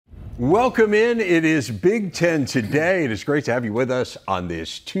Welcome in. It is Big Ten today. It is great to have you with us on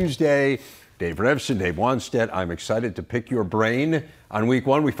this Tuesday. Dave Revson, Dave Wanstead. I'm excited to pick your brain on week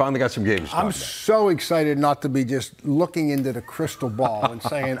one. We finally got some games to talk about. So excited not to be just looking into the crystal ball and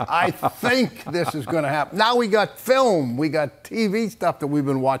saying, I think this is going to happen. Now we got film. We got TV stuff that we've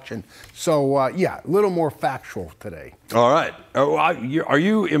been watching. So, yeah, a little more factual today. All right. Are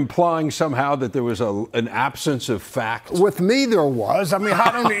you implying somehow that there was an absence of fact? With me, there was. I mean,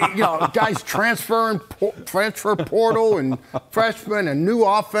 how do guys transfer portal and freshmen and new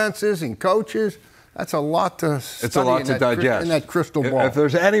offenses and coaches. That's a lot to study. It's a lot to digest in that crystal ball. If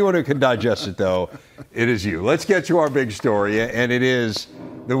there's anyone who can digest it, though, it is you. Let's get to our big story, and it is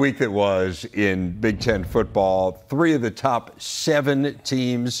the week that was in Big Ten football. 3 of the top 7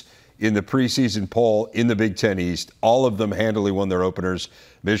 teams in the preseason poll in the Big Ten East, all of them handily won their openers.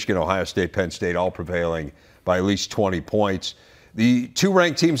 Michigan, Ohio State, Penn State, all prevailing by at least 20 points. The 2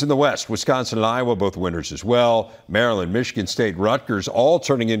 ranked teams in the West, Wisconsin and Iowa, both winners as well. Maryland, Michigan State, Rutgers, all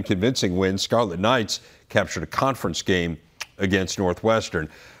turning in convincing wins. Scarlet Knights captured a conference game against Northwestern.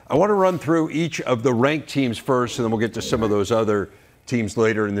 I want to run through each of the ranked teams first, and then we'll get to some of those other teams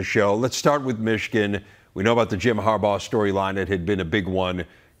later in the show. Let's start with Michigan. We know about the Jim Harbaugh storyline. It had been a big one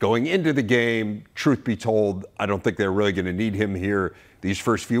going into the game. Truth be told, I don't think they're really going to need him here these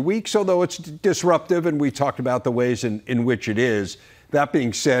first few weeks, although it's disruptive, and we talked about the ways in which it is. That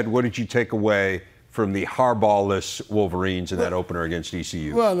being said, what did you take away from the Harbaugh-less Wolverines in that opener against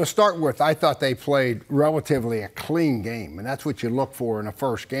ECU? Well, to start with, I thought they played relatively a clean game, and that's what you look for in a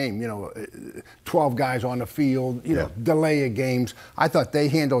first game. 12 guys on the field, delay of games. I thought they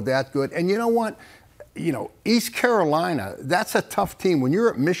handled that good. And you know what? East Carolina, that's a tough team. When you're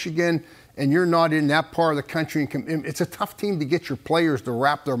at Michigan and you're not in that part of the country, it's a tough team to get your players to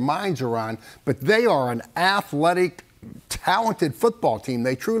wrap their minds around, but they are an athletic, talented football team.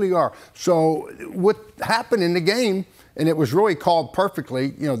 They truly are. So what happened in the game, and it was really called perfectly,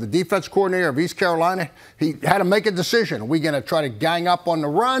 the defense coordinator of East Carolina, he had to make a decision. Are we going to try to gang up on the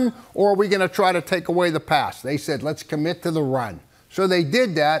run, or are we going to try to take away the pass? They said, let's commit to the run. So they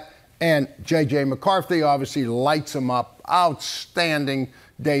did that, and J.J. McCarthy obviously lights them up. Outstanding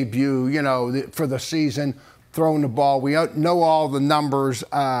debut, for the season, throwing the ball. We know all the numbers.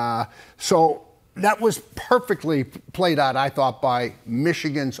 So that was perfectly played out, I thought, by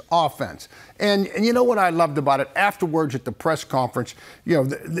Michigan's offense. And you know what I loved about it? Afterwards at the press conference,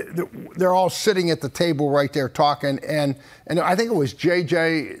 they're all sitting at the table right there talking. And I think it was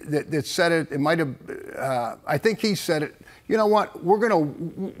J.J. that said it. It might have, I think he said it. You know what? We're going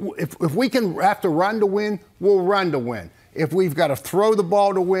to, if we can have to run to win, we'll run to win. If we've got to throw the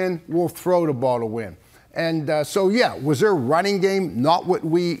ball to win, we'll throw the ball to win. And so, yeah, was their running game not what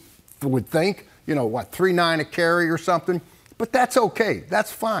we would think? 3.9 a carry or something? But that's okay. That's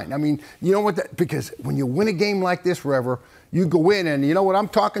fine. I mean, you know what? Because when you win a game like this, Rever, you go in and you know what I'm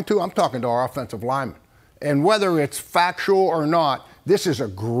talking to? I'm talking to our offensive linemen. And whether it's factual or not, this is a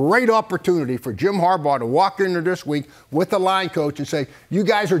great opportunity for Jim Harbaugh to walk into this week with the line coach and say, you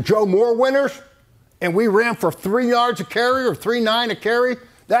guys are Joe Moore winners? And we ran for 3 yards a carry or 3.9 a carry,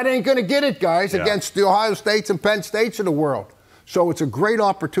 that ain't going to get it, guys, against the Ohio States and Penn States of the world. So it's a great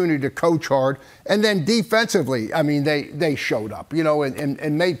opportunity to coach hard. And then defensively, I mean, they showed up,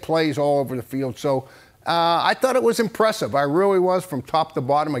 and made plays all over the field. So I thought it was impressive. I really was, from top to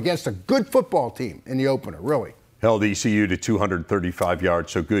bottom, against a good football team in the opener, really. Held ECU to 235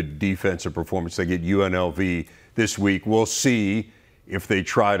 yards, so good defensive performance. They get UNLV this week. We'll see if they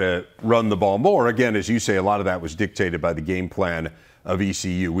try to run the ball more. Again, as you say, a lot of that was dictated by the game plan of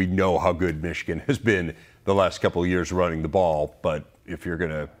ECU. We know how good Michigan has been the last couple of years running the ball, but if you're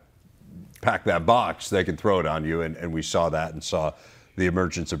going to pack that box, they can throw it on you, and we saw that and saw the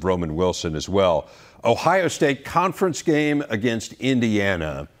emergence of Roman Wilson as well. Ohio State conference game against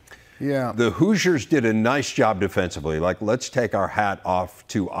Indiana. Yeah. The Hoosiers did a nice job defensively. Let's take our hat off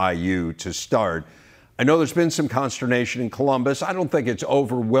to IU to start. I know there's been some consternation in Columbus. I don't think it's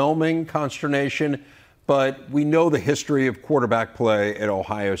overwhelming consternation, but we know the history of quarterback play at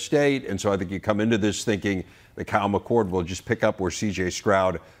Ohio State, and so I think you come into this thinking that Kyle McCord will just pick up where C.J.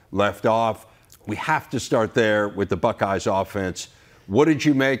 Stroud left off. We have to start there with the Buckeyes offense. What did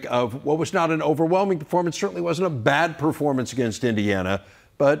you make of what was not an overwhelming performance? Certainly wasn't a bad performance against Indiana,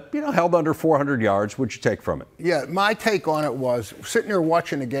 but, held under 400 yards. What'd you take from it? Yeah, my take on it was, sitting there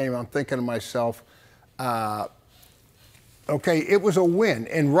watching the game, I'm thinking to myself, okay, it was a win.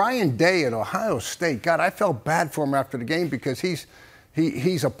 And Ryan Day at Ohio State, God, I felt bad for him after the game because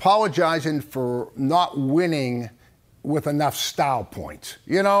he's apologizing for not winning with enough style points.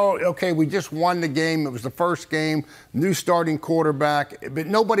 You know, okay, we just won the game. It was the first game, new starting quarterback, but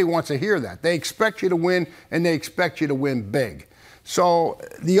nobody wants to hear that. They expect you to win, and they expect you to win big. So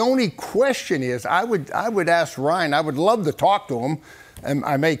the only question is, I would ask Ryan, I would love to talk to him, and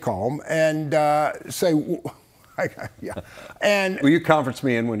I may call him, and say, yeah. And will you conference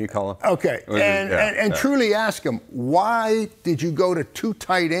me in when you call him? Okay, and truly ask him, why did you go to 2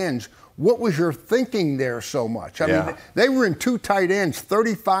 tight ends? What was your thinking there so much? I mean, they were in 2 tight ends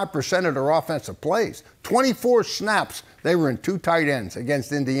 35% of their offensive plays. 24 snaps, they were in 2 tight ends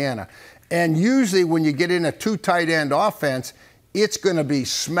against Indiana. And usually when you get in a 2 tight end offense, it's going to be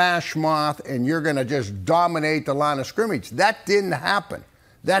smash mouth and you're going to just dominate the line of scrimmage. That didn't happen.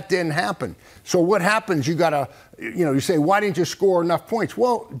 That didn't happen. So what happens, you got to, you say, why didn't you score enough points?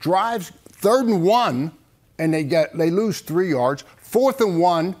 Well, drives, 3rd and 1, and they lose 3 yards. 4th and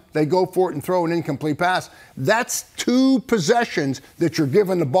 1, they go for it and throw an incomplete pass. That's 2 possessions that you're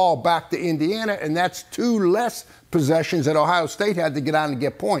giving the ball back to Indiana, and that's 2 less possessions that Ohio State had to get on and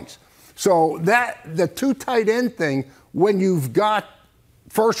get points. So the 2 tight end thing, when you've got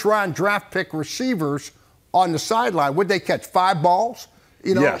first-round draft pick receivers on the sideline, would they catch 5 balls?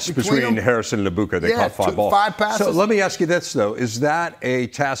 Yes, between Harrison and Labuka, they caught 5 balls. 5 passes. So let me ask you this, though. Is that a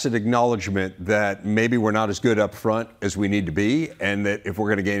tacit acknowledgement that maybe we're not as good up front as we need to be, and that if we're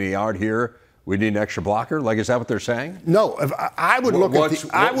going to gain a yard here, we need an extra blocker? Like, is that what they're saying? No. I would look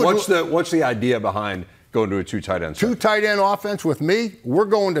what's the idea behind going to a 2 tight end? 2 tight end offense with me, we're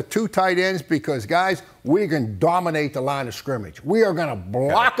going to 2 tight ends because, guys, we can dominate the line of scrimmage. We are going to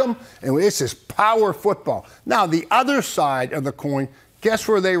block them, and this is power football. Now, the other side of the coin, guess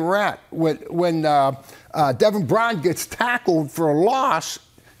where they were at? When Devin Brown gets tackled for a loss,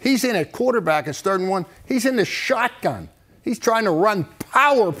 he's in at quarterback at 3rd and 1. He's in the shotgun. He's trying to run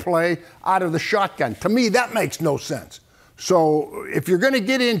power play out of the shotgun. To me, that makes no sense. So if you're going to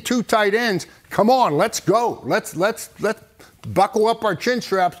get in 2 tight ends, come on, let's go. Let's buckle up our chin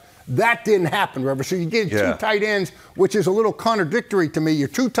straps. That didn't happen, Trevor. So you get 2 tight ends, which is a little contradictory to me. You're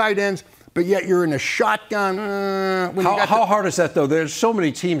 2 tight ends, but yet you're in a shotgun. How hard is that, though? There's so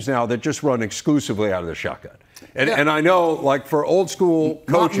many teams now that just run exclusively out of the shotgun. And I know, like, for old school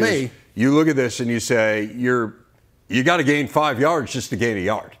coaches, you look at this and you say, you got to gain 5 yards just to gain a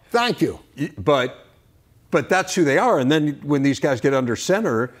yard. Thank you. But that's who they are. And then when these guys get under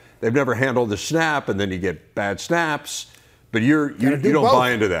center, they've never handled the snap, and then you get bad snaps. But you don't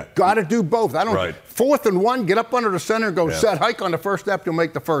buy into that. Got to do both. I don't. Right. 4th and 1, get up under the center and go set hike on the first step. You'll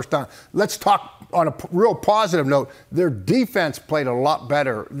make the first down. Let's talk on a real positive note. Their defense played a lot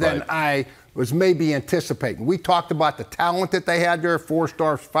better than I was maybe anticipating. We talked about the talent that they had there, 4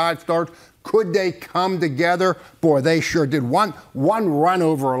 stars, 5 stars. Could they come together? Boy, they sure did. One run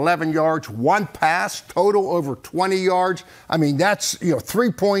over 11 yards, 1 pass total over 20 yards. I mean, that's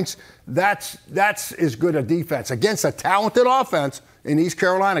 3 points. That's as good a defense against a talented offense in East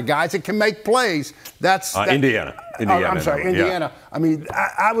Carolina. Guys that can make plays. That's Indiana. I'm sorry, Indiana. Yeah. I mean,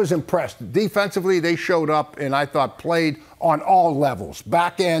 I was impressed. Defensively, they showed up and I thought played on all levels.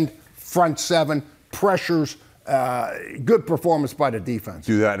 Back end, front 7, pressures. Good performance by the defense.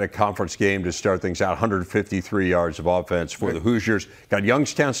 Do that in a conference game to start things out. 153 yards of offense for the Hoosiers. Got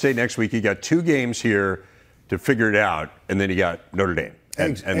Youngstown State next week. You got 2 games here to figure it out, and then you got Notre Dame.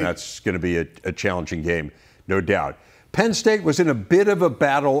 And that's going to be a challenging game, no doubt. Penn State was in a bit of a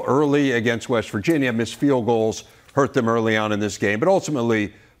battle early against West Virginia. Missed field goals, hurt them early on in this game, but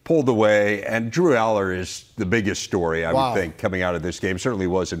ultimately pulled away. And Drew Aller is the biggest story, I would think, coming out of this game. Certainly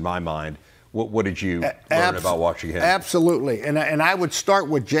was in my mind. What did you learn about watching him? Absolutely. And I would start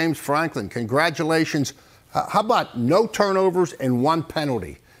with James Franklin. Congratulations. How about no turnovers and 1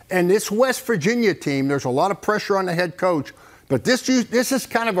 penalty? And this West Virginia team, there's a lot of pressure on the head coach. But this is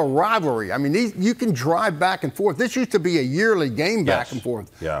kind of a rivalry. I mean, you can drive back and forth. This used to be a yearly game back and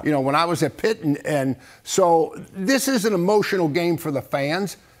forth. Yeah. When I was at Pitt. And so this is an emotional game for the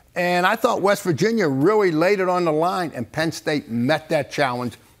fans. And I thought West Virginia really laid it on the line, and Penn State met that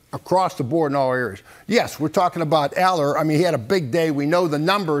challenge across the board in all areas. Yes, we're talking about Aller. I mean, he had a big day. We know the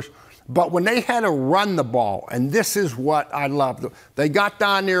numbers. But when they had to run the ball, and this is what I loved, they got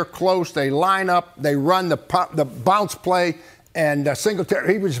down there close, they line up, they run the bounce play, and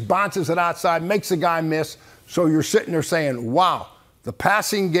Singletary, he just bounces it outside, makes the guy miss. So you're sitting there saying, wow, the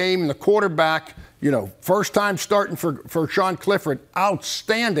passing game and the quarterback, first time starting for Sean Clifford,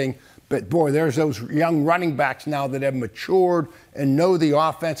 outstanding. But, boy, there's those young running backs now that have matured and know the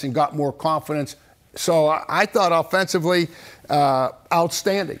offense and got more confidence. So I thought offensively,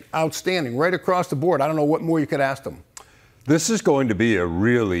 outstanding, right across the board. I don't know what more you could ask them. This is going to be a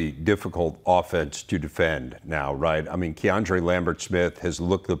really difficult offense to defend now, right? I mean, Keandre Lambert-Smith has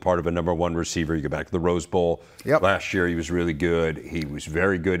looked the part of a number one receiver. You go back to the Rose Bowl. Yep. Last year, he was really good. He was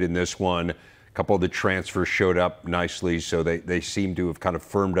very good in this one. A couple of the transfers showed up nicely, so they seem to have kind of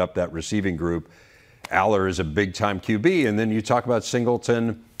firmed up that receiving group. Aller is a big-time QB, and then you talk about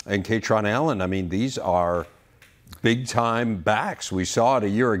Singleton and Katron Allen. I mean, these are big-time backs. We saw it a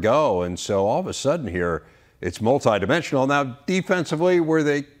year ago, and so all of a sudden here, it's multidimensional. Now, defensively, were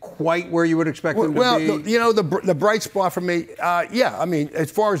they quite where you would expect them to be? Well, the bright spot for me, yeah. I mean,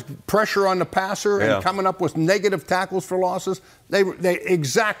 as far as pressure on the passer and coming up with negative tackles for losses, they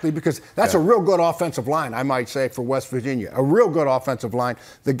exactly, because that's a real good offensive line, I might say, for West Virginia. A real good offensive line.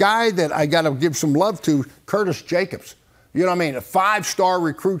 The guy that I got to give some love to, Curtis Jacobs. You know what I mean? A 5-star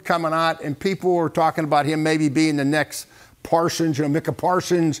recruit coming out, and people were talking about him maybe being the next Parsons, Micah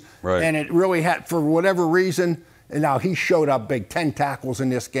Parsons, right. And it really had, for whatever reason, and now he showed up big, 10 tackles in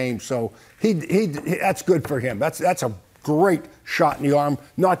this game, so he that's good for him. That's a great shot in the arm,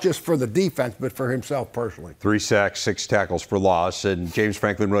 not just for the defense, but for himself personally. 3 sacks, 6 tackles for loss, and James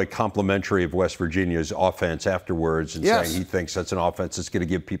Franklin really complimentary of West Virginia's offense afterwards, and saying he thinks that's an offense that's going to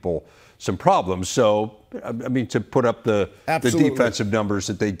give people some problems. So, I mean, to put up the defensive numbers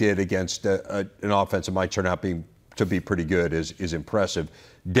that they did against an offense that might turn out to be pretty good is impressive.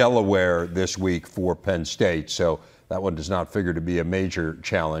 Delaware this week for Penn State, so that one does not figure to be a major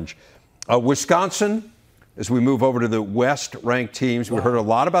challenge. Wisconsin, as we move over to the West-ranked teams, we heard a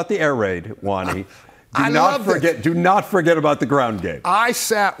lot about the air raid, Wanny. Do not forget about the ground game. I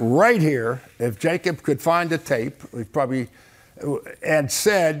sat right here, if Jacob could find the tape, and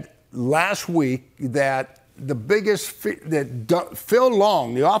said last week that the biggest, that Phil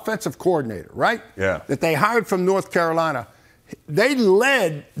Long, the offensive coordinator, right? Yeah. That they hired from North Carolina, they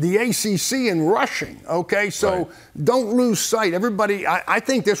led the ACC in rushing, okay? So don't lose sight. Everybody, I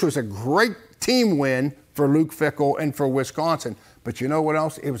think this was a great team win for Luke Fickell and for Wisconsin. But you know what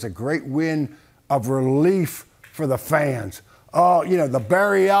else? It was a great win of relief for the fans. Oh, the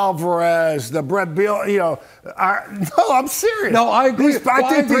Barry Alvarez, the Brett Beal, no, I'm serious. No, I agree. I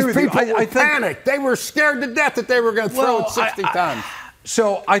think these people were panicked. They were scared to death that they were going to throw it 60 times.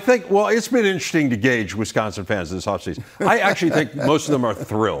 So I think, it's been interesting to gauge Wisconsin fans this offseason. I actually think most of them are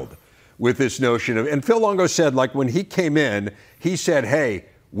thrilled with this notion of, and Phil Longo said, like, when he came in, he said, hey,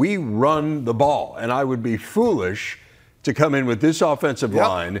 we run the ball, and I would be foolish to come in with this offensive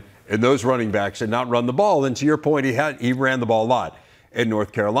line and those running backs and not run the ball. And to your point, he ran the ball a lot in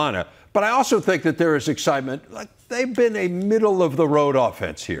North Carolina. But I also think that there is excitement. Like, they've been a middle-of-the-road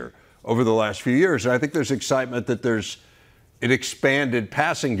offense here over the last few years. And I think there's excitement that there's an expanded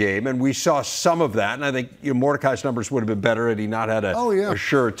passing game. And we saw some of that. And I think Mordecai's numbers would have been better had he not had a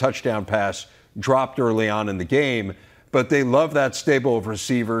sure touchdown pass dropped early on in the game. But they love that stable of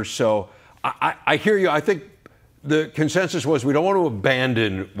receivers. So I hear you. I think the consensus was we don't want to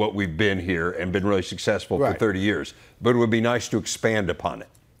abandon what we've been here and been really successful for 30 years, but it would be nice to expand upon it.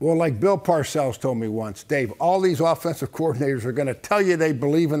 Well, like Bill Parcells told me once, Dave, all these offensive coordinators are going to tell you they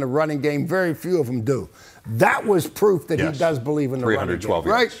believe in the running game. Very few of them do. That was proof that he does believe in the running game,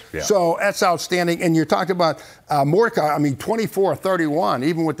 right? Yeah. So that's outstanding. And you're talking about Mordecai, 24-31,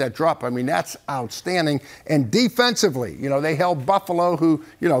 even with that drop. That's outstanding. And defensively, they held Buffalo,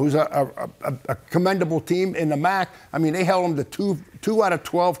 who's a commendable team in the MAC. They held them to two out of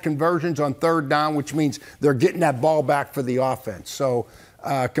 12 conversions on third down, which means they're getting that ball back for the offense. So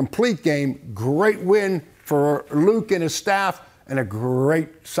complete game, great win for Luke and his staff, and a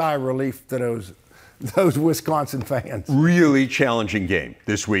great sigh of relief to those Wisconsin fans. Really challenging game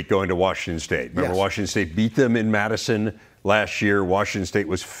this week going to Washington State. Remember, Washington State beat them in Madison last year. Washington State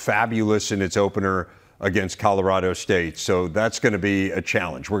was fabulous in its opener against Colorado State. So that's going to be a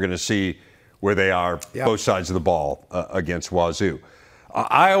challenge. We're going to see where they are, both sides of the ball against Wazoo.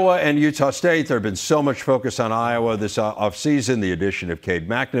 Iowa and Utah State, there have been so much focus on Iowa this offseason, the addition of Cade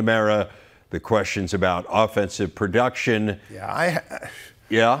McNamara, the questions about offensive production. I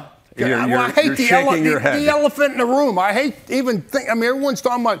hate the elephant in the room. I hate even think. Everyone's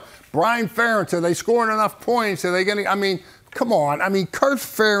talking about Brian Ferentz. Are they scoring enough points? Are they going to? Come on. Kurt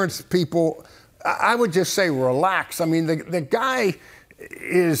Ferentz, people, I would just say relax. The guy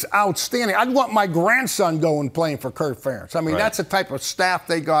is outstanding. I'd want my grandson going playing for Kurt Ferentz. That's the type of staff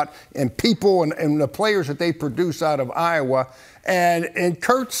they got and people and the players that they produce out of Iowa. And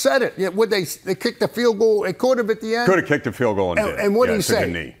Kurt said it. Would they kicked the field goal? It could have at the end. Could have kicked the field goal and what did he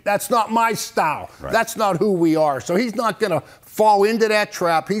say? That's not my style. That's not who we are. So he's not going to fall into that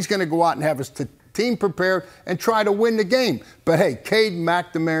trap. He's going to go out and have his team prepared, and try to win the game. But, hey, Cade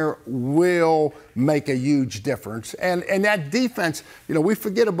McNamara will make a huge difference. And that defense, you know, we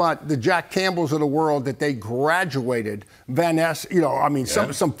forget about the Jack Campbells of the world that they graduated. Van Ness, you know, I mean,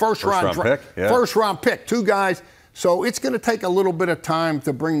 some first-round pick. Yeah. First-round pick, 2 guys. So it's going to take a little bit of time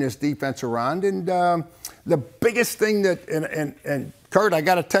to bring this defense around. And the biggest thing that, and Kurt, I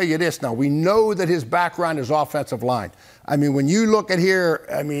got to tell you this now. We know that his background is offensive line. I mean, when you look at here,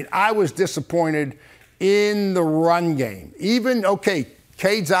 I mean, I was disappointed in the run game. Even, okay,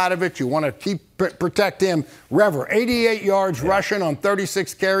 Cade's out of it. You want to protect him. Rever, 88 yards rushing on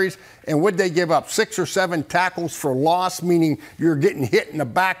 36 carries. And would they give up 6 or 7 tackles for loss, meaning you're getting hit in the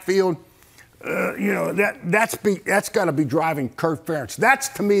backfield? You know, that's got to be driving Kurt Ferentz. That's,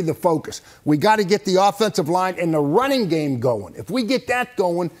 to me, the focus. We got to get the offensive line and the running game going. If we get that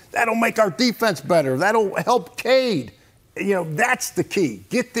going, that'll make our defense better. That'll help Cade. You know, that's the key.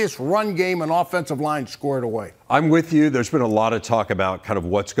 Get this run game and offensive line squared away. I'm with you. There's been a lot of talk about kind of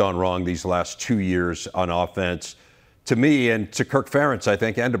what's gone wrong these last 2 years on offense. To me and to Kirk Ferentz, I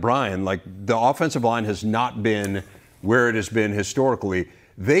think, and to Brian, like, the offensive line has not been where it has been historically.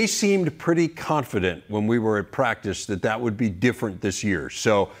 They seemed pretty confident when we were at practice that would be different this year.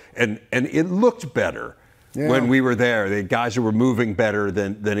 So, and it looked better when we were there. The guys who were moving better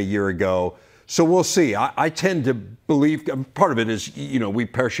than a year ago. So we'll see. I tend to believe part of it is, you know, we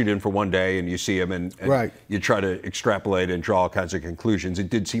parachute in for one day and you see them and you try to extrapolate and draw all kinds of conclusions. It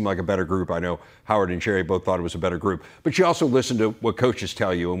did seem like a better group. I know Howard and Jerry both thought it was a better group. But you also listen to what coaches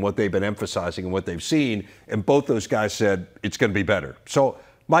tell you and what they've been emphasizing and what they've seen. And both those guys said it's going to be better. So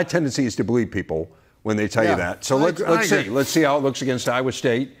my tendency is to believe people when they tell you that. So let's see. Let's see how it looks against Iowa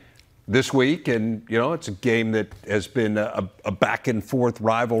State this week. And, you know, it's a game that has been a back-and-forth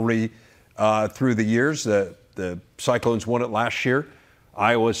rivalry through the years. The Cyclones won it last year.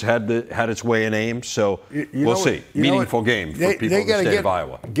 Iowa's had its way in Ames. So we'll see. Meaningful game for people in the state of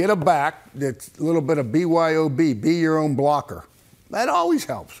Iowa. Get a back that's a little bit of BYOB, be your own blocker. That always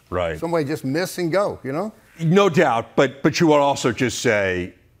helps. Right. Somebody just miss and go, you know? No doubt. But you would also just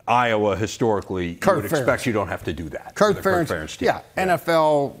say Iowa historically, you would expect you don't have to do that. Kurt Ferentz team. Yeah,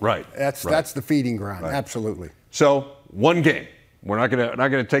 NFL. Right. That's the feeding ground. Right. Absolutely. So one game. We're not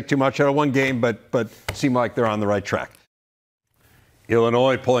gonna take too much out of one game, but seem like they're on the right track.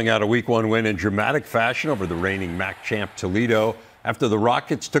 Illinois pulling out a Week 1 win in dramatic fashion over the reigning MAC champ Toledo. After the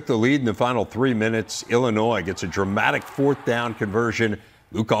Rockets took the lead in the final 3 minutes, Illinois gets a dramatic 4th down conversion.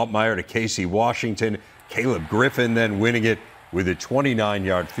 Luke Altmaier to Casey Washington. Caleb Griffin then winning it with a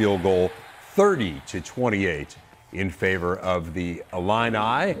 29-yard field goal, 30-28 in favor of the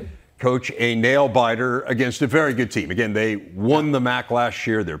Illini. Coach, a nail-biter against a very good team. Again, they won the MAC last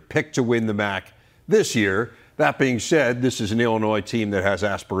year. They're picked to win the MAC this year. That being said, this is an Illinois team that has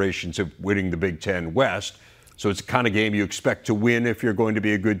aspirations of winning the Big Ten West. So it's the kind of game you expect to win if you're going to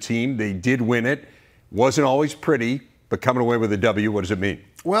be a good team. They did win it. Wasn't always pretty, but coming away with a W, what does it mean?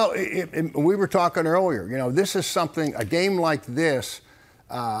 Well, we were talking earlier. You know, this is something, a game like this,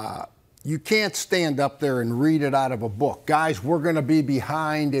 you can't stand up there and read it out of a book. Guys, we're going to be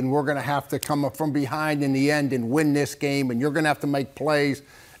behind, and we're going to have to come up from behind in the end and win this game, and you're going to have to make plays.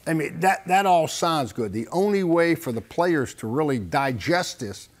 I mean, that all sounds good. The only way for the players to really digest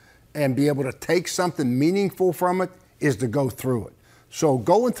this and be able to take something meaningful from it is to go through it. So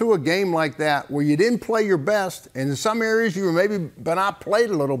going through a game like that where you didn't play your best, and in some areas you were maybe but not played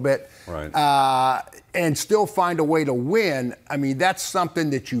a little bit, and still find a way to win, I mean, that's something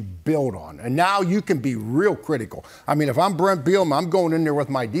that you build on. And now you can be real critical. I mean, if I'm Brent Bielema, I'm going in there with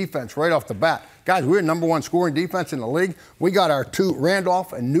my defense right off the bat. Guys, we're #1 scoring defense in the league. We got our 2,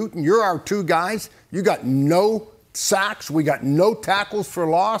 Randolph and Newton. You're our 2 guys. You got no sacks. We got no tackles for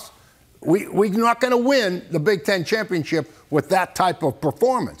loss. We're not going to win the Big Ten championship with that type of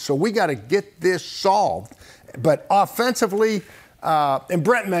performance. So we got to get this solved. But offensively, and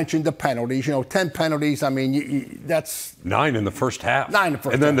Brent mentioned the penalties. You know, 10 penalties. I mean, that's 9 in the first half. 9 in the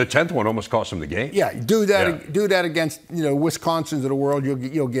first and then half. the 10th one almost cost them the game. Yeah, do that against, you know, Wisconsins of the world.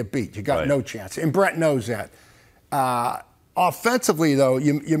 You'll get beat. You got no chance. And Brent knows that. Offensively, though,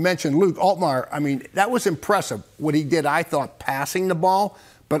 you mentioned Luke Altmaier. I mean, that was impressive what he did. I thought passing the ball,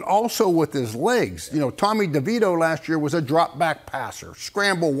 but also with his legs. You know, Tommy DeVito last year was a drop-back passer,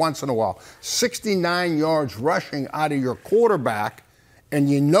 scramble once in a while. 69 yards rushing out of your quarterback, and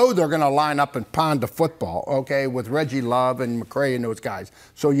you know they're going to line up and pound the football, okay, with Reggie Love and McCray and those guys.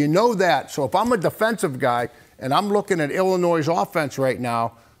 So you know that. So if I'm a defensive guy and I'm looking at Illinois' offense right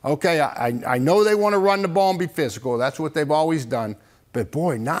now, okay, I know they want to run the ball and be physical. That's what they've always done. But,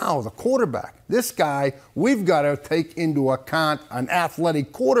 boy, now the quarterback, this guy, we've got to take into account an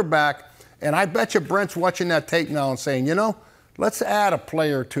athletic quarterback. And I bet you Brent's watching that tape now and saying, let's add a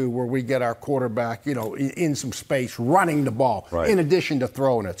play or two where we get our quarterback, in some space, running the ball, in addition to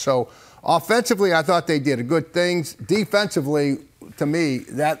throwing it. So offensively, I thought they did good things. Defensively, to me,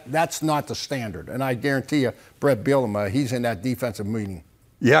 that's not the standard. And I guarantee you, Brett Bielema, he's in that defensive meeting.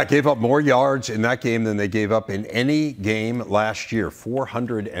 Yeah, gave up more yards in that game than they gave up in any game last year.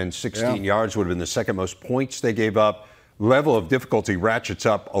 416 yards would have been the second most points they gave up. Level of difficulty ratchets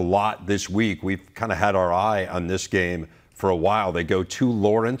up a lot this week. We've kind of had our eye on this game for a while. They go to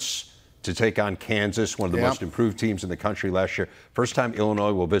Lawrence to take on Kansas, one of the most improved teams in the country last year. First time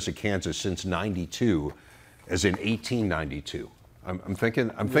Illinois will visit Kansas since '92, as in 1892. I'm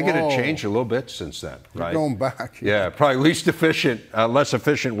thinking it changed a little bit since then, right? Going back. Yeah, probably less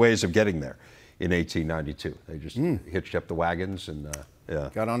efficient ways of getting there in 1892. They just hitched up the wagons and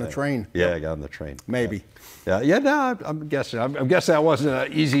got on the train. Yeah, got on the train. Maybe. No, I'm guessing. I'm guessing that wasn't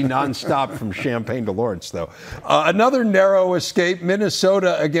an easy nonstop from Champaign to Lawrence, though. Another narrow escape.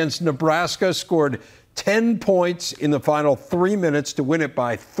 Minnesota against Nebraska scored 10 points in the final 3 minutes to win it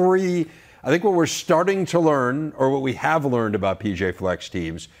by 3. I think what we're starting to learn, or what we have learned about PJ Fleck's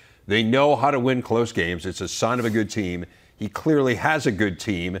teams, they know how to win close games. It's a sign of a good team. He clearly has a good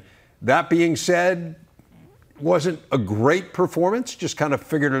team. That being said, wasn't a great performance, just kind of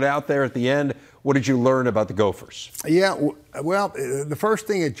figured it out there at the end. What did you learn about the Gophers? Yeah, well, the first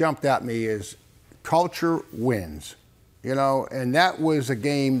thing that jumped at me is culture wins, and that was a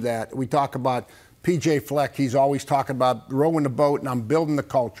game that we talk about. PJ Fleck, he's always talking about rowing the boat, and I'm building the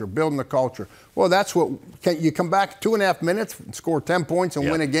culture. Well, that's what you come back 2.5 minutes and score 10 points and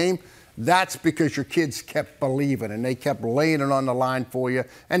win a game. That's because your kids kept believing, and they kept laying it on the line for you,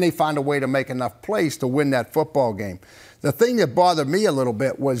 and they found a way to make enough plays to win that football game. The thing that bothered me a little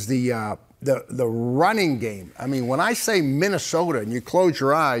bit was the running game. I mean, when I say Minnesota, and you close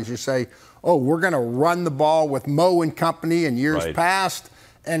your eyes, you say, oh, we're going to run the ball with Mo and company in years past,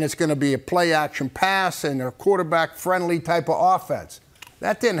 and it's going to be a play-action pass and a quarterback-friendly type of offense.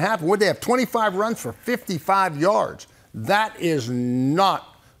 That didn't happen. Would they have 25 runs for 55 yards? That is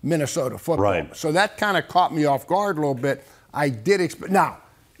not Minnesota football. So that kind of caught me off guard a little bit. I did expect. Now,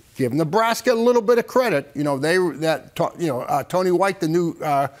 give Nebraska a little bit of credit. Tony White, the new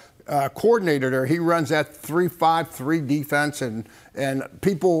coordinator there, he runs that 3-5-3 defense, and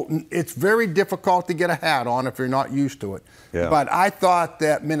people, it's very difficult to get a hat on if you're not used to it. But I thought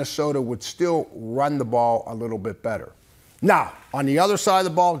that Minnesota would still run the ball a little bit better. Now, on the other side of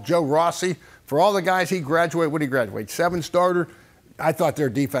the ball, Joe Rossi, for all the guys he graduated, what did he graduate? 7 starter. I thought their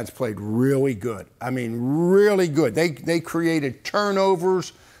defense played really good. I mean, really good. They created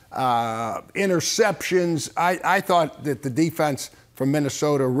turnovers, interceptions. I thought that the defense from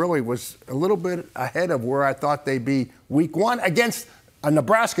Minnesota really was a little bit ahead of where I thought they'd be week 1 against a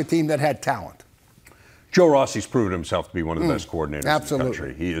Nebraska team that had talent. Joe Rossi's proven himself to be one of the best coordinators in the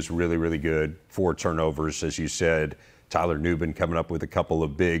country. He is really, really good. 4 turnovers, as you said. Tyler Newbin coming up with a couple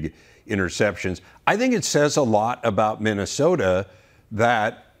of big interceptions. I think it says a lot about Minnesota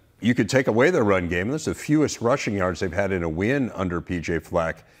that you could take away their run game. That's the fewest rushing yards they've had in a win under P.J.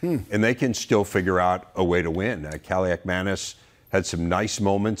 Fleck, and they can still figure out a way to win. Kaliak Manis had some nice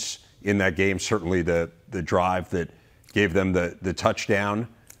moments in that game, certainly the drive that gave them the touchdown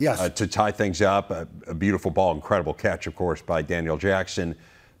to tie things up. A beautiful ball, incredible catch, of course, by Daniel Jackson.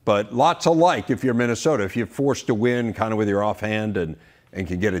 But lots to like if you're Minnesota. If you're forced to win kind of with your offhand and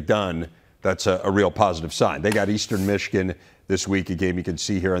can get it done, that's a real positive sign. They got Eastern Michigan this week, a game you can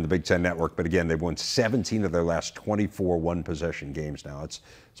see here on the Big Ten Network. But again, they've won 17 of their last 24 one-possession games now. It's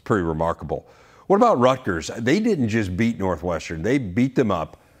pretty remarkable. What about Rutgers? They didn't just beat Northwestern. They beat them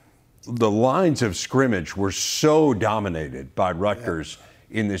up. The lines of scrimmage were so dominated by Rutgers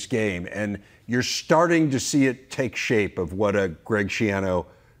in this game. And you're starting to see it take shape of what a Greg Schiano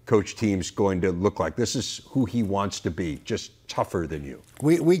coach team's going to look like. This is who he wants to be, just tougher than you.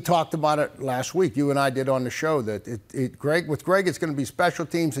 We talked about it last week. You and I did on the show that with Greg, it's going to be special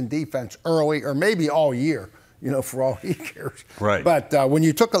teams and defense early, or maybe all year, for all he cares. Right. But when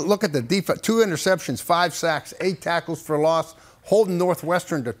you took a look at the defense, 2 interceptions, 5 sacks, 8 tackles for loss, holding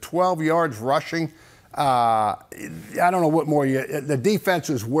Northwestern to 12 yards rushing. I don't know what more. The defense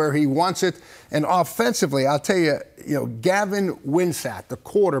is where he wants it. And offensively, I'll tell you, Gavin Winsat, the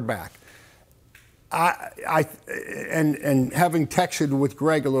quarterback, and having texted with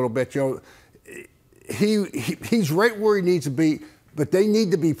Greg a little bit, he's right where he needs to be, but they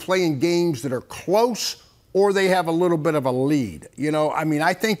need to be playing games that are close or they have a little bit of a lead.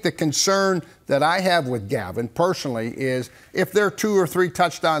 I think the concern that I have with Gavin personally is if they're 2 or 3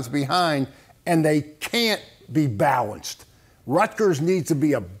 touchdowns behind and they can't be balanced. Rutgers needs to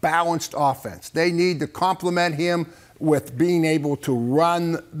be a balanced offense. They need to complement him with being able to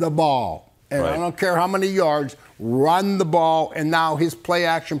run the ball. And I don't care how many yards, run the ball. And now his play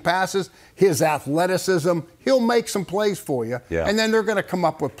action passes, his athleticism, he'll make some plays for you. Yeah. And then they're going to come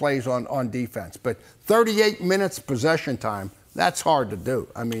up with plays on defense. But 38 minutes possession time, that's hard to do.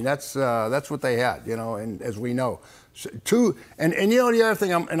 I mean, that's what they had, you know, and as we know. And you know, the other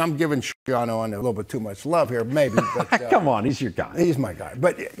thing, I'm giving Shiano a little bit too much love here, maybe. But, come on, he's your guy. He's my guy.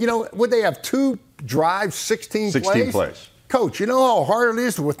 But, you know, would they have 2 drives, 16 plays? 16 plays. Coach, you know how hard it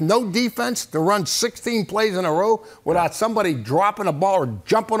is with no defense to run 16 plays in a row without somebody dropping a ball or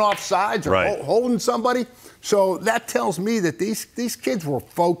jumping off sides or holding somebody? So that tells me that these kids were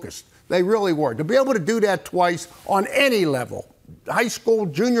focused. They really were. To be able to do that twice on any level, high school,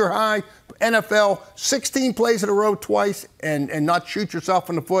 junior high, NFL, 16 plays in a row twice and not shoot yourself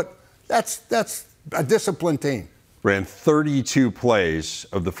in the foot, that's a disciplined team. Ran 32 plays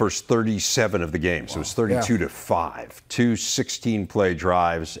of the first 37 of the game. So it was 32 to 5. 2 16-play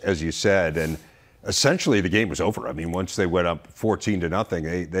drives, as you said, and essentially the game was over. I mean, once they went up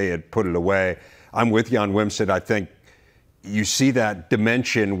 14-0, they had put it away. I'm with you on Wimsatt. I think you see that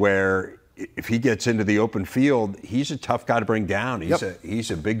dimension where if he gets into the open field, he's a tough guy to bring down.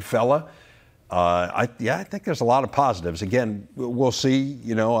 He's a big fella. I think there's a lot of positives. Again, we'll see,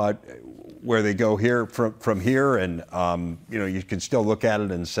 you know, where they go here from here, and you know, you can still look at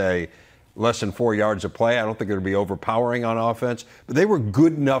it and say less than 4 yards of play. I don't think it'll be overpowering on offense, but they were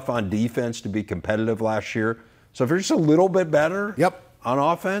good enough on defense to be competitive last year. So if you're just a little bit better on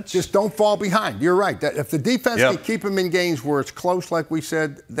offense, just don't fall behind. You're right. If the defense can keep him in games where it's close, like we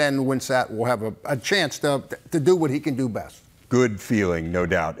said, then Wimsatt will have a chance to do what he can do best. Good feeling, no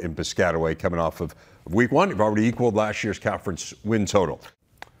doubt, in Piscataway coming off of week 1. You've already equaled last year's conference win total.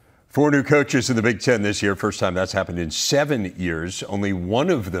 4 new coaches in the Big Ten this year. First time that's happened in 7 years. Only one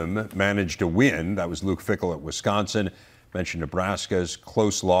of them managed to win. That was Luke Fickell at Wisconsin. Mentioned Nebraska's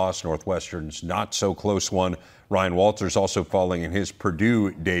close loss, Northwestern's not so close one. Ryan Walters also falling in his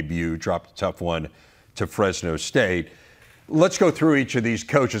Purdue debut, dropped a tough one to Fresno State. Let's go through each of these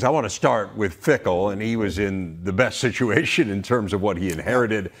coaches. I want to start with Fickell, and he was in the best situation in terms of what he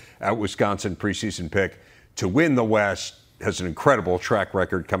inherited at Wisconsin, preseason pick to win the West. Has an incredible track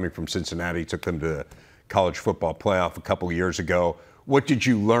record coming from Cincinnati. Took them to the college football playoff a couple of years ago. What did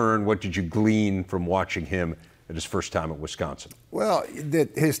you learn? What did you glean from watching him at his first time at Wisconsin? Well,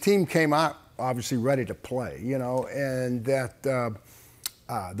 that his team came out obviously ready to play, you know, and that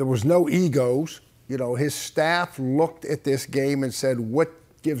there was no egos. You know, his staff looked at this game and said, what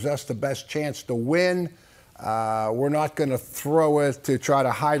gives us the best chance to win? We're not going to throw it to try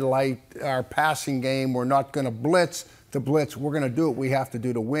to highlight our passing game. We're not going to blitz to blitz. We're going to do what we have to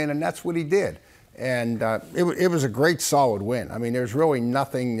do to win, and that's what he did. And it was a great, solid win. I mean, there's really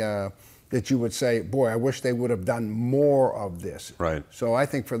nothing that you would say, boy, I wish they would have done more of this. Right. So I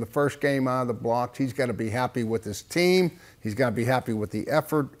think for the first game out of the blocks, he's got to be happy with his team. He's got to be happy with the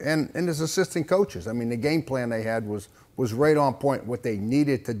effort and his assistant coaches. I mean, the game plan they had was right on point, what they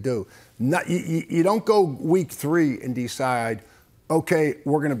needed to do. You don't go week 3 and decide, okay,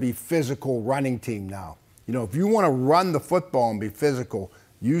 we're going to be physical running team now. You know, if you want to run the football and be physical,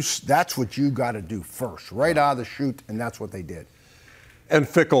 that's what you got to do first, right out of the chute, and that's what they did. And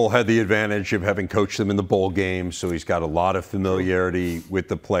Fickell had the advantage of having coached them in the bowl game, so he's got a lot of familiarity with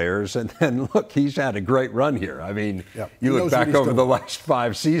the players. And then, look, he's had a great run here. I mean, you look back over the last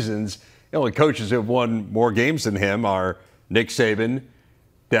 5 seasons, the only coaches who have won more games than him are Nick Saban,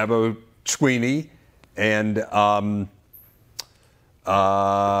 Dabo Swinney, and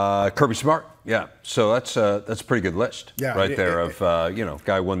Kirby Smart. Yeah, so that's a pretty good list right there of, you know,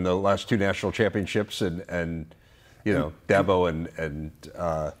 guy won the last 2 national championships and you know, Dabo and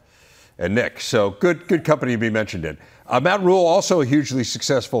Nick. So good company to be mentioned in. Matt Rule, also a hugely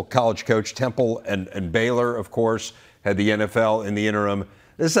successful college coach. Temple and Baylor, of course, had the NFL in the interim.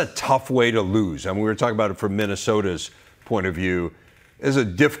 This is a tough way to lose. I mean, we were talking about it from Minnesota's point of view. This is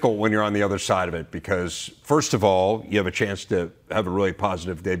difficult when you're on the other side of it because, first of all, you have a chance to have a really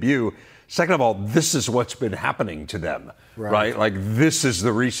positive debut. Second of all, this is what's been happening to them, right? Like, this is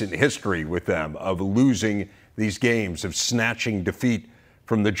the recent history with them of losing these games, of snatching defeat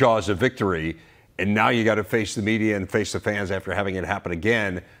from the jaws of victory, and now you got to face the media and face the fans after having it happen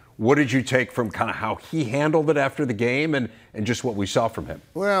again. What did you take from kind of how he handled it after the game and just what we saw from him?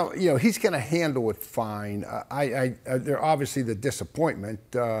 Well, you know, he's going to handle it fine. There obviously the disappointment.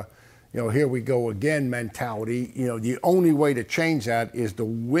 here we go again mentality. The only way to change that is to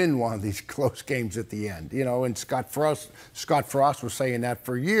win one of these close games at the end. And Scott Frost was saying that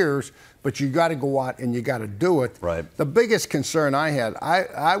for years, but you got to go out and you got to do it. Right. The biggest concern I had,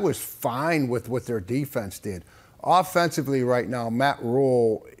 I was fine with what their defense did. Offensively right now, Matt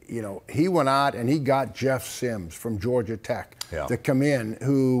Rule, he went out and he got Jeff Sims from Georgia Tech to come in,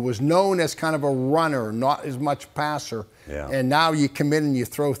 who was known as kind of a runner, not as much passer. Yeah. And now you come in and you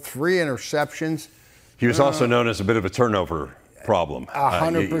throw 3 interceptions. He was also known as a bit of a turnover problem.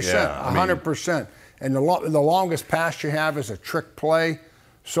 100%. 100%. And the longest pass you have is a trick play.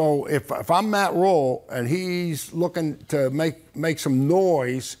 So if I'm Matt Rule and he's looking to make some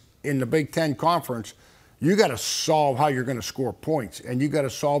noise in the Big Ten Conference, you got to solve how you're going to score points, and you got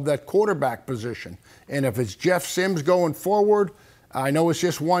to solve that quarterback position. And if it's Jeff Sims going forward, I know it's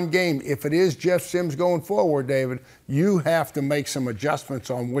just one game. If it is Jeff Sims going forward, David, you have to make some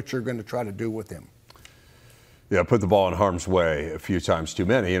adjustments on what you're going to try to do with him. Yeah, put the ball in harm's way a few times too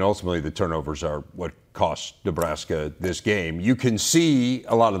many, and ultimately the turnovers are what cost Nebraska this game. You can see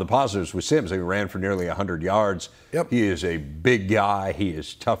a lot of the positives with Sims. He ran for nearly 100 yards. Yep. He is a big guy. He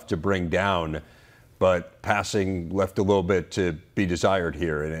is tough to bring down, but passing left a little bit to be desired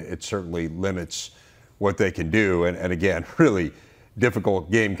here, and it certainly limits what they can do. And again, really difficult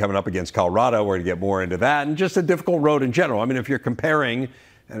game coming up against Colorado. We're going to get more into that, and just a difficult road in general. I mean, if you're comparing,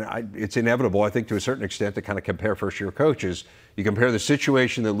 and it's inevitable, I think, to a certain extent, to kind of compare first-year coaches. You compare the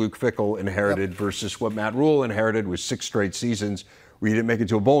situation that Luke Fickell inherited versus what Matt Rule inherited with 6 straight seasons where you didn't make it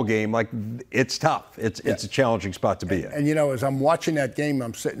to a bowl game. Like, it's tough. It's a challenging spot to be in. And, as I'm watching that game,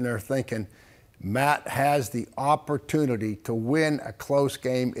 I'm sitting there thinking, Matt has the opportunity to win a close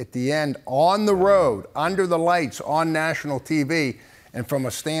game at the end on the road, under the lights, on national TV. And from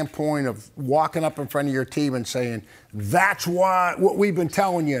a standpoint of walking up in front of your team and saying, that's why what we've been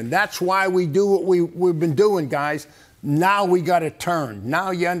telling you, and that's why we do what we've been doing, guys. Now we got to turn. Now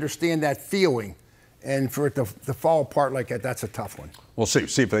you understand that feeling. And for it to fall apart like that, that's a tough one. We'll see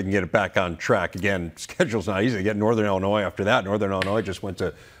if they can get it back on track. Again, schedule's not easy. They get Northern Illinois after that. Northern Illinois just went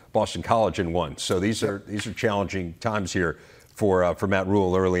to Boston College and won. So these are challenging times here for Matt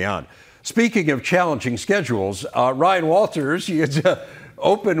Rule early on. Speaking of challenging schedules, Ryan Walters, he had to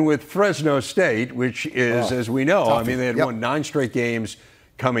open with Fresno State, which is, as we know, tough. I mean, they had won 9 straight games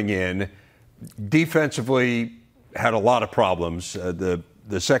coming in. Defensively, had a lot of problems. The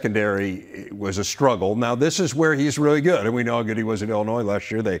secondary was a struggle. Now, this is where he's really good, and we know how good he was at Illinois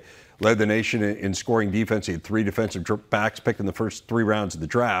last year. They led the nation in scoring defense. He had 3 defensive backs picked in the first 3 rounds of the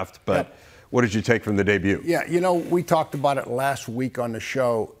draft. But what did you take from the debut? Yeah, we talked about it last week on the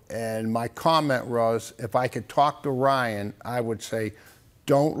show, and my comment was, if I could talk to Ryan, I would say,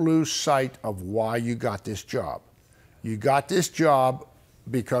 don't lose sight of why you got this job. You got this job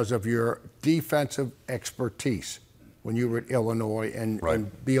because of your defensive expertise when you were at Illinois and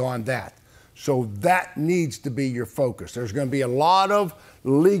beyond that. So that needs to be your focus. There's going to be a lot of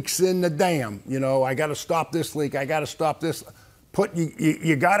leaks in the dam. I got to stop this leak. I got to stop this.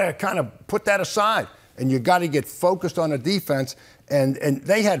 You got to kind of put that aside, and you got to get focused on the defense. And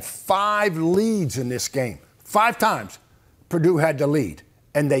they had 5 leads in this game. 5 times Purdue had the lead,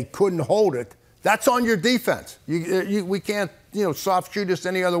 and they couldn't hold it. That's on your defense. We can't soft shoot us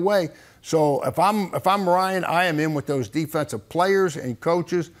any other way. So if I'm Ryan, I am in with those defensive players and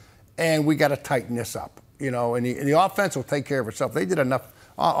coaches, and we got to tighten this up. And the offense will take care of itself. They did enough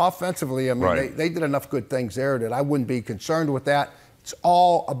offensively. I mean, they did enough good things there that I wouldn't be concerned with that. It's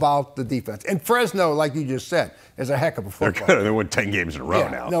all about the defense. And Fresno, like you just said, is a heck of a football. They're good. They won 10 games in a row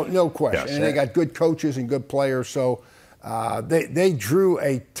now. No question. Yes. And they got good coaches and good players. So they drew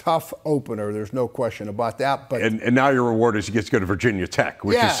a tough opener. There's no question about that. But and now your reward is you get to go to Virginia Tech,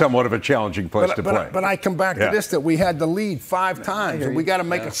 which is somewhat of a challenging place to play. But I come back to this, that we had the lead 5 times, and we got to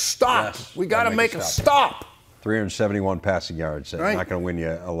make a stop. Yes. We got to make a stop. 371 passing yards. Not going to win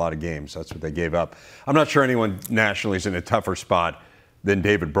you a lot of games. That's what they gave up. I'm not sure anyone nationally is in a tougher spot than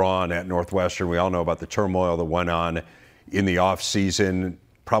David Braun at Northwestern. We all know about the turmoil that went on in the offseason.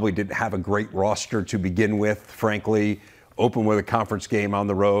 Probably didn't have a great roster to begin with, frankly. Open with a conference game on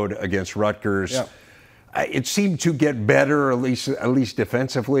the road against Rutgers. Yep. It seemed to get better, at least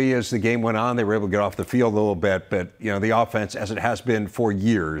defensively, as the game went on. They were able to get off the field a little bit, but the offense, as it has been for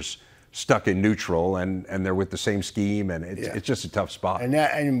years, stuck in neutral, and they're with the same scheme, and it's just a tough spot.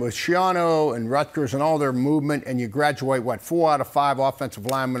 And with Shiano and Rutgers and all their movement, and you graduate, 4 out of 5 offensive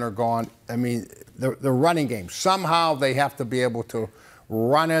linemen are gone. I mean, the running game. Somehow they have to be able to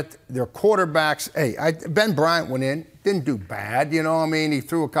run it. Their quarterbacks, Ben Bryant went in, didn't do bad, He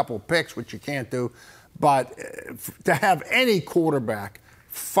threw a couple of picks, which you can't do. But to have any quarterback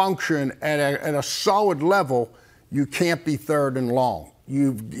function at a solid level, you can't be third and long.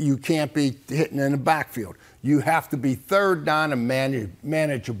 You can't be hitting in the backfield. You have to be third down and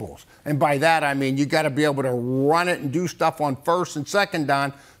manageables. And by that, I mean you got to be able to run it and do stuff on first and second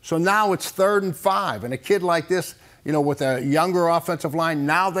down. So now it's 3rd and 5. And a kid like this, you know, with a younger offensive line,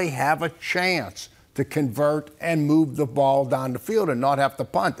 now they have a chance to convert and move the ball down the field and not have to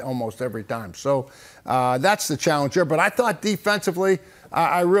punt almost every time. So that's the challenge there. But I thought defensively,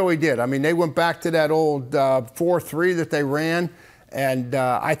 I really did. I mean, they went back to that old 4-3 that they ran, and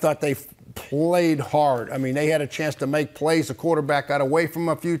I thought they played hard. I mean, they had a chance to make plays. The quarterback got away from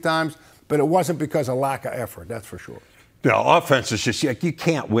them a few times, but it wasn't because of lack of effort, that's for sure. No, offense is just, you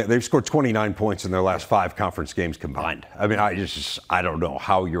can't win. They've scored 29 points in their last 5 conference games combined. I mean, I don't know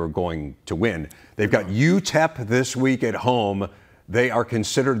how you're going to win. They've got UTEP this week at home. They are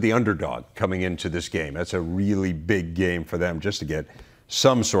considered the underdog coming into this game. That's a really big game for them just to get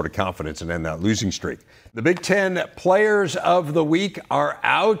some sort of confidence and end that losing streak. The Big Ten Players of the Week are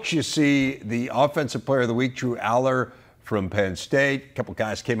out. You see the Offensive Player of the Week, Drew Aller from Penn State. A couple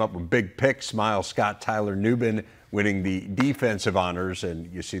guys came up with big picks. Miles Scott, Tyler Nubin winning the defensive honors,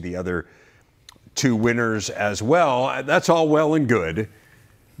 and you see the other 2 winners as well. That's all well and good.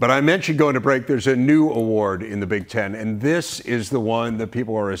 But I mentioned going to break, there's a new award in the Big Ten, and this is the one that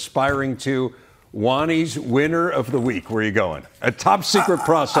people are aspiring to. Wanny's Winner of the Week. Where are you going? A top secret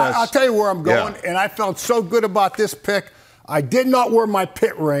process. I'll tell you where I'm going, and I felt so good about this pick. I did not wear my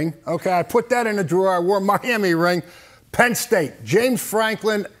Pitt ring. Okay, I put that in a drawer. I wore a Miami ring. Penn State, James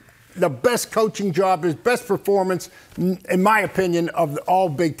Franklin, the best coaching job, his best performance, in my opinion, of all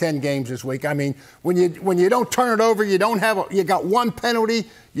Big Ten games this week. I mean, when you don't turn it over, you got 1 penalty,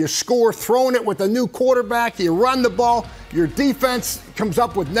 you score throwing it with a new quarterback, you run the ball, your defense comes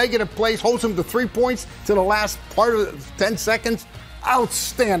up with negative plays, holds them to 3 points to the last part of 10 seconds.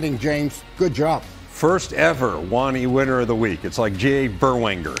 Outstanding, James. Good job. First ever Wanny Winner of the Week. It's like Jay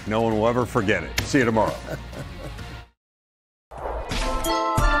Berwanger. No one will ever forget it. See you tomorrow.